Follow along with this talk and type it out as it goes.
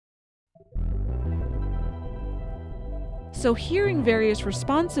So hearing various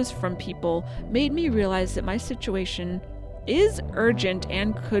responses from people made me realize that my situation is urgent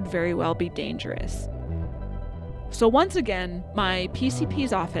and could very well be dangerous. So once again, my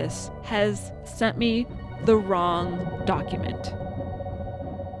PCP's office has sent me the wrong document.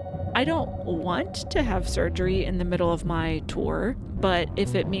 I don't want to have surgery in the middle of my tour, but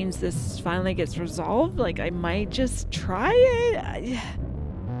if it means this finally gets resolved, I might just try it.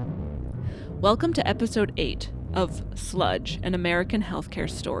 Welcome to episode 8 of Sludge, an American healthcare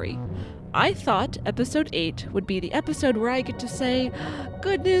story. I thought episode 8 would be the episode where I get to say,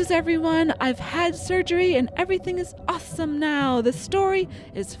 "Good news, everyone! I've had surgery and everything is awesome now. The story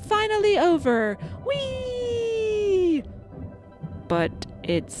is finally over. Whee!" But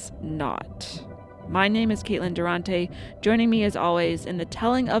it's not. My name is Caitlin Durante. Joining me as always in the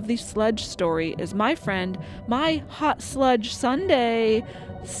telling of the sludge story is my friend, my hot sludge Sunday,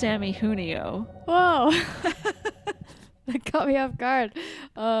 Sammy Junio. Whoa. That caught me off guard.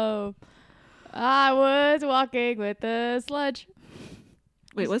 Oh, I was walking with the sludge.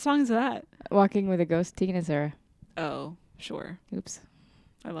 Wait, what song is that? Walking with a ghost, Tegan and Sarah. Oh, sure. Oops.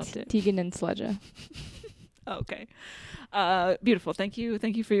 I loved it. Tegan and Sludge. Okay. Beautiful. Thank you.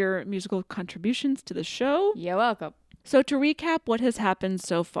 Thank you for your musical contributions to the show. You're welcome. So to recap what has happened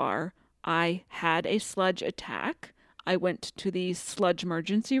so far, I had a sludge attack. I went to the sludge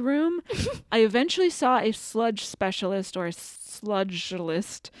emergency room. I eventually saw a sludge specialist or a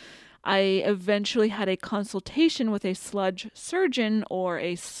sludgelist. I eventually had a consultation with a sludge surgeon or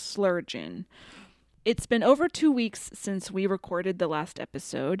a slurgeon. It's been over 2 weeks since we recorded the last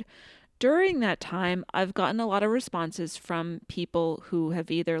episode. During that time, I've gotten a lot of responses from people who have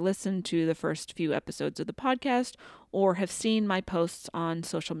either listened to the first few episodes of the podcast or have seen my posts on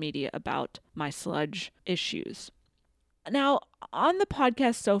social media about my sludge issues. Now, on the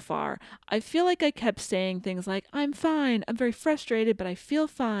podcast so far, I feel like I kept saying things like, "I'm fine, I'm very frustrated, but I feel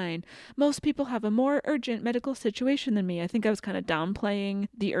fine. Most people have a more urgent medical situation than me." I think I was kind of downplaying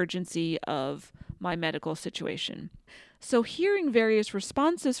the urgency of my medical situation. So hearing various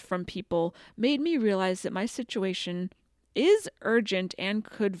responses from people made me realize that my situation is urgent and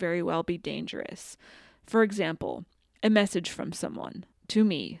could very well be dangerous. For example, a message from someone to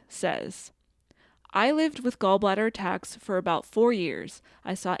me says, "I lived with gallbladder attacks for about 4 years.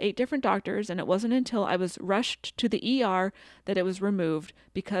 I saw 8 different doctors, and it wasn't until I was rushed to the ER that it was removed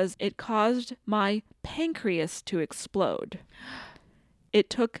because it caused my pancreas to explode. It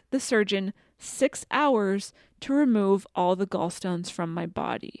took the surgeon 6 hours to remove all the gallstones from my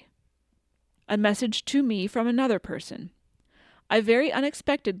body." A message to me from another person. "I very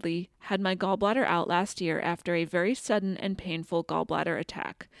unexpectedly had my gallbladder out last year after a very sudden and painful gallbladder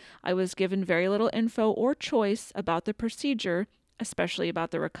attack. I was given very little info or choice about the procedure, especially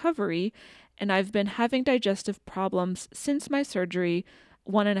about the recovery, and I've been having digestive problems since my surgery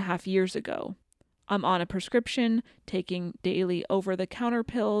 1.5 years ago. I'm on a prescription, taking daily over-the-counter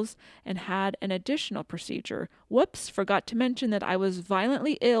pills, and had an additional procedure. Whoops, forgot to mention that I was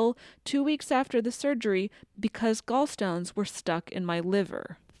violently ill 2 weeks after the surgery because gallstones were stuck in my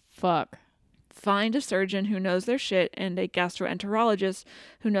liver. Fuck. Find a surgeon who knows their shit and a gastroenterologist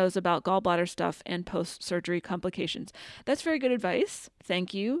who knows about gallbladder stuff and post-surgery complications." That's very good advice.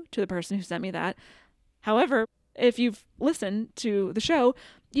 Thank you to the person who sent me that. However, if you've listened to the show,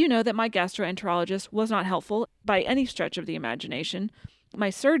 you know that my gastroenterologist was not helpful by any stretch of the imagination. My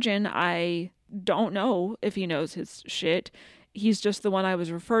surgeon, I don't know if he knows his shit. He's just the one I was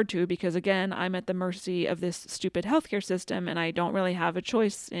referred to because, again, I'm at the mercy of this stupid healthcare system and I don't really have a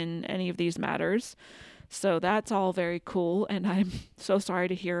choice in any of these matters. So that's all very cool, and I'm so sorry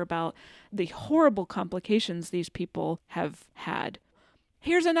to hear about the horrible complications these people have had.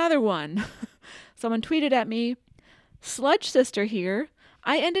 Here's another one. Someone tweeted at me, "Sludge sister here.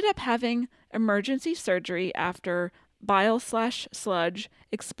 I ended up having emergency surgery after bile/sludge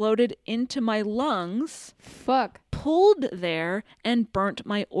exploded into my lungs, Fuck. pulled there, and burnt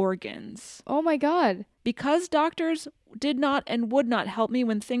my organs. Oh my God. Because doctors did not and would not help me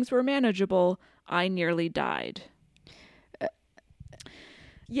when things were manageable, I nearly died."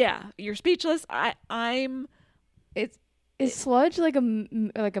 Yeah, you're speechless. I'm... Is sludge like a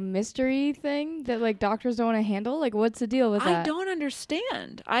mystery thing that doctors don't want to handle? What's the deal with that? I don't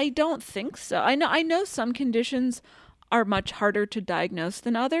understand. I don't think so. I know some conditions are much harder to diagnose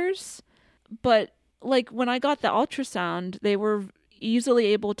than others, but when I got the ultrasound, they were easily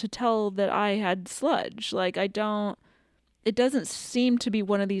able to tell that I had sludge. It doesn't seem to be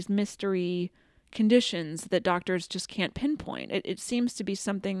one of these mystery conditions that doctors just can't pinpoint. It seems to be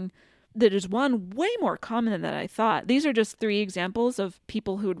something that is way more common than I thought. These are just 3 examples of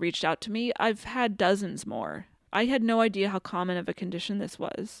people who had reached out to me. I've had dozens more. I had no idea how common of a condition this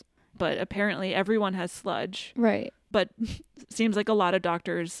was, but apparently everyone has sludge. Right. But seems like a lot of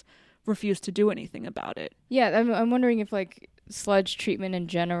doctors refuse to do anything about it. Yeah, I'm wondering if like sludge treatment in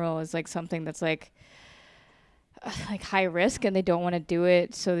general is like something that's like high risk and they don't want to do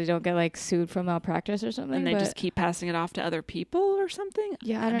it so they don't get like sued for malpractice or something. And they just keep passing it off to other people or something?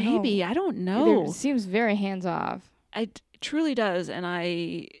 Yeah, I don't know. Maybe. I don't know. It seems very hands off. It truly does. And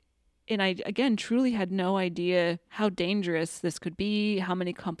I again truly had no idea how dangerous this could be, how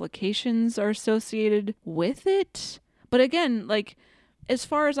many complications are associated with it. But again, like, as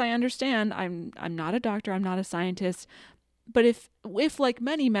far as I understand, I'm not a doctor, I'm not a scientist, but if like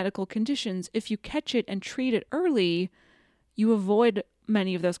many medical conditions, if you catch it and treat it early, you avoid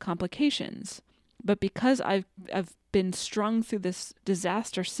many of those complications. But because I've been strung through this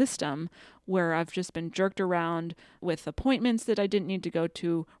disaster system where I've just been jerked around with appointments that I didn't need to go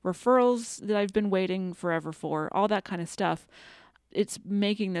to, referrals that I've been waiting forever for, all that kind of stuff, it's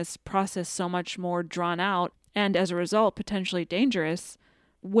making this process so much more drawn out and as a result potentially dangerous,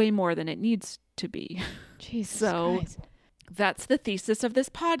 way more than it needs to be. Jesus so Christ. That's the thesis of this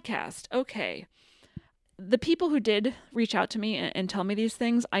podcast. Okay. The people who did reach out to me and tell me these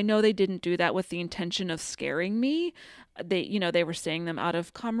things, I know they didn't do that with the intention of scaring me. They were saying them out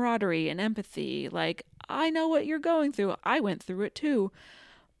of camaraderie and empathy. Like, I know what you're going through. I went through it too.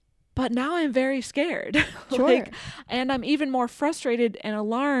 But now I'm very scared. Sure. And I'm even more frustrated and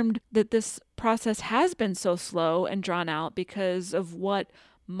alarmed that this process has been so slow and drawn out because of what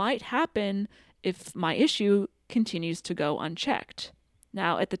might happen if my issue continues to go unchecked.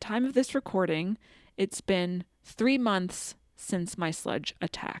 Now, at the time of this recording, it's been 3 months since my sludge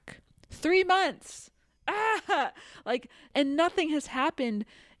attack. 3 months! And nothing has happened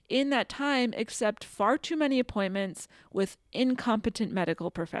in that time except far too many appointments with incompetent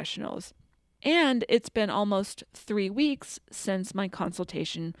medical professionals. And it's been almost 3 weeks since my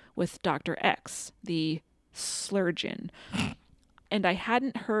consultation with Dr. X, the slurgeon. And I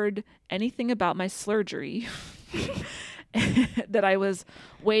hadn't heard anything about my slurgery that I was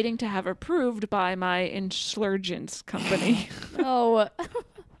waiting to have approved by my insurgence company. Oh.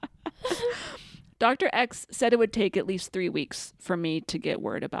 Dr. X said it would take at least 3 weeks for me to get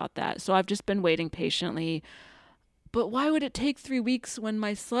word about that. So I've just been waiting patiently. But why would it take 3 weeks when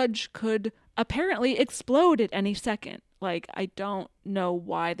my sludge could apparently explode at any second? Like, I don't know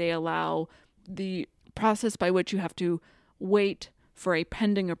why they allow the process by which you have to wait for a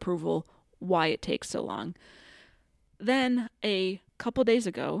pending approval, why it takes so long. Then a couple days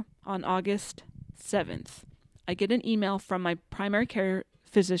ago, on August 7th, I get an email from my primary care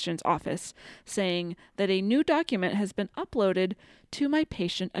physician's office saying that a new document has been uploaded to my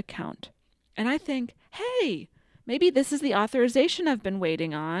patient account. And I think, hey, maybe this is the authorization I've been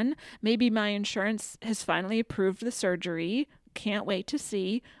waiting on. Maybe my insurance has finally approved the surgery. Can't wait to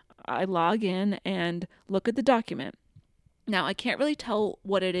see. I log in and look at the document. Now, I can't really tell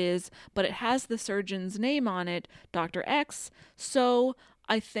what it is, but it has the surgeon's name on it, Dr. X. So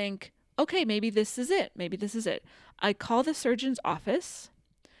I think, okay, maybe this is it. Maybe this is it. I call the surgeon's office.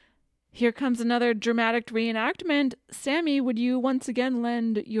 Here comes another dramatic reenactment. Sammy, would you once again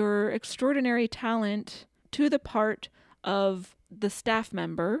lend your extraordinary talent to the part of the staff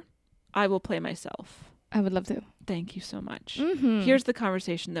member? I will play myself. I would love to. Thank you so much. Mm-hmm. Here's the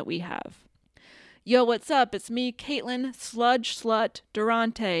conversation that we have. Yo, what's up? It's me, Caitlin Sludge Slut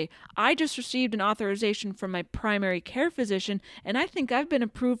Durante. I just received an authorization from my primary care physician, and I think I've been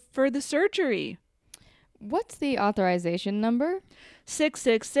approved for the surgery. What's the authorization number?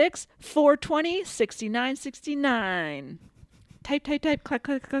 666-420-6969. Type, clack, clack,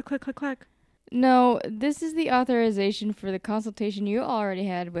 clack, clack, clack, clack. No, this is the authorization for the consultation you already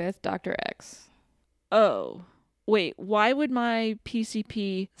had with Dr. X. Oh. Wait, why would my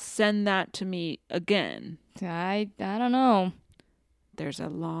PCP send that to me again? I don't know. There's a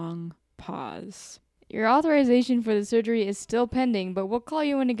long pause. Your authorization for the surgery is still pending, but we'll call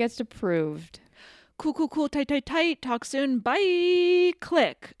you when it gets approved. Cool, tight. Talk soon. Bye.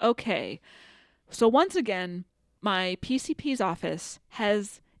 Click. Okay. So once again, my PCP's office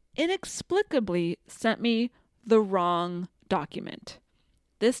has inexplicably sent me the wrong document.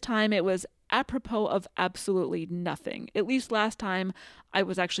 This time it was apropos of absolutely nothing. At least last time I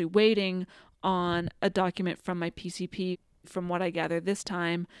was actually waiting on a document from my PCP. From what I gather this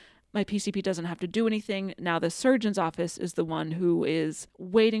time, my PCP doesn't have to do anything. Now the surgeon's office is the one who is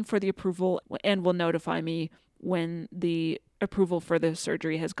waiting for the approval and will notify me when the approval for the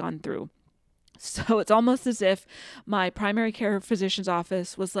surgery has gone through. So it's almost as if my primary care physician's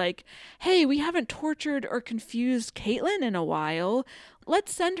office was like, hey, we haven't tortured or confused Caitlin in a while.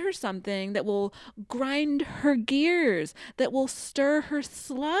 Let's send her something that will grind her gears, that will stir her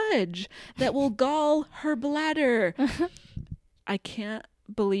sludge, that will gall her bladder. I can't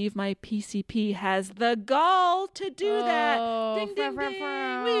believe my PCP has the gall to do that. Ding, ding,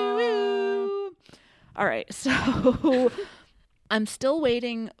 ding. Woo, woo. All right, so I'm still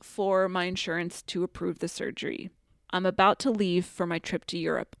waiting for my insurance to approve the surgery. I'm about to leave for my trip to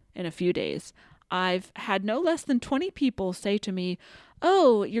Europe in a few days. I've had no less than 20 people say to me,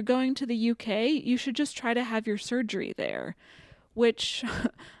 oh, you're going to the UK? You should just try to have your surgery there. Which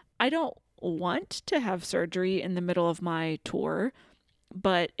I don't want to have surgery in the middle of my tour.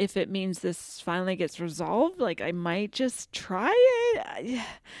 But if it means this finally gets resolved, like I might just try it.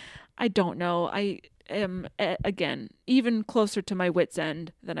 I don't know. I am, again, even closer to my wit's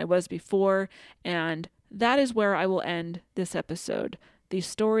end than I was before. And that is where I will end this episode. The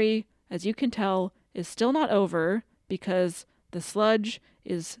story, as you can tell, is still not over because the sludge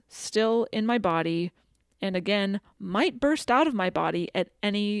is still in my body and again might burst out of my body at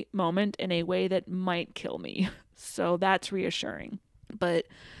any moment in a way that might kill me. So that's reassuring. But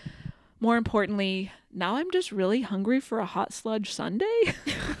more importantly, now I'm just really hungry for a hot sludge sundae.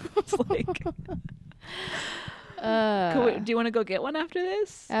 It's like, do you want to go get one after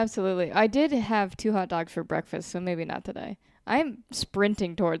this? Absolutely. I did have 2 hot dogs for breakfast, so maybe not today. I'm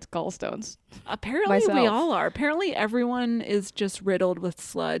sprinting towards gallstones. Apparently myself. We all are. Apparently everyone is just riddled with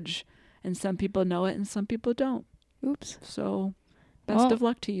sludge, and some people know it and some people don't. Oops. So best of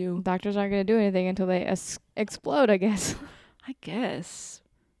luck to you. Doctors aren't going to do anything until they explode, I guess. I guess.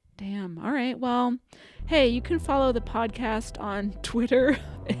 Damn. All right. Well, hey, you can follow the podcast on Twitter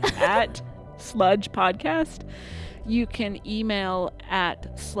at Sludge Podcast. You can email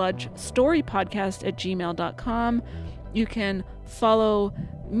at sludgestorypodcast@gmail.com. You can follow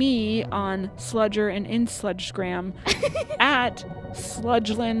me on Sludger and in Sludgegram at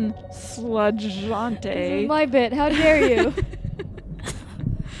Sludgelin Sludgeante. This is my bit. How dare you?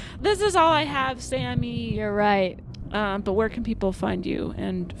 This is all I have, Sammy. You're right. But where can people find you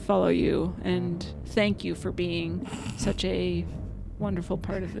and follow you? And thank you for being such a wonderful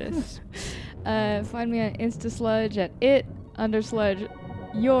part of this. Find me on InstaSludge at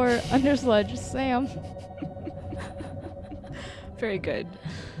 _your_sludge Sam. Very good.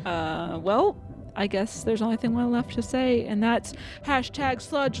 Well, I guess there's only thing left to say, and that's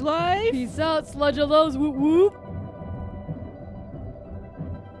 #SludgeLife. Peace out, sludge of those. Whoop whoop.